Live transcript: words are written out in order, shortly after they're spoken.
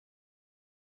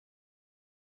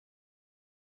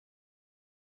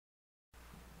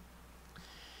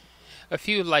A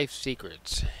few life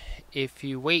secrets. If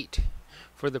you wait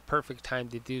for the perfect time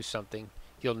to do something,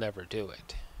 you'll never do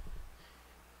it.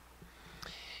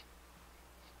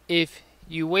 If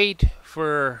you wait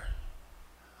for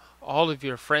all of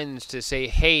your friends to say,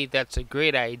 hey, that's a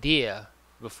great idea,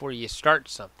 before you start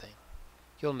something,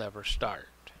 you'll never start.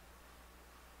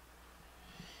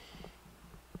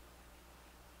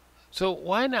 So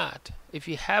why not, if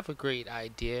you have a great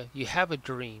idea, you have a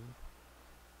dream,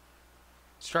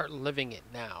 start living it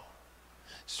now.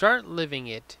 Start living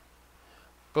it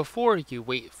before you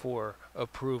wait for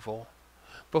approval,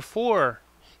 before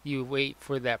you wait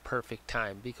for that perfect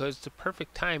time, because the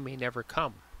perfect time may never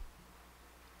come.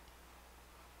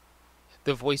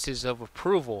 The voices of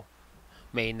approval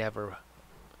may never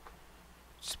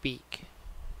speak.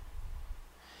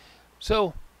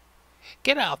 So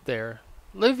get out there,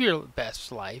 live your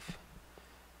best life,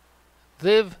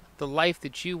 live the life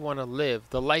that you want to live,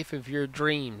 the life of your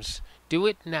dreams. Do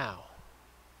it now.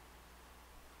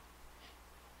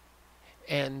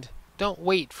 And don't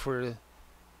wait for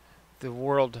the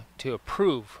world to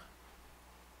approve.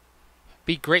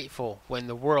 Be grateful when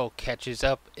the world catches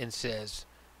up and says,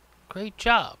 great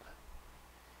job.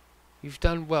 You've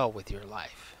done well with your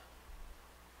life.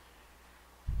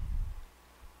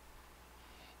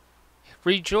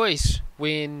 Rejoice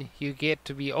when you get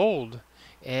to be old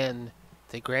and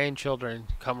the grandchildren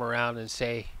come around and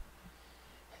say,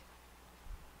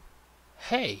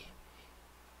 hey,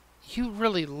 you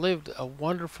really lived a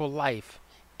wonderful life,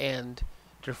 and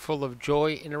they're full of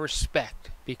joy and respect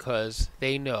because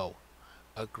they know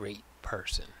a great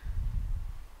person.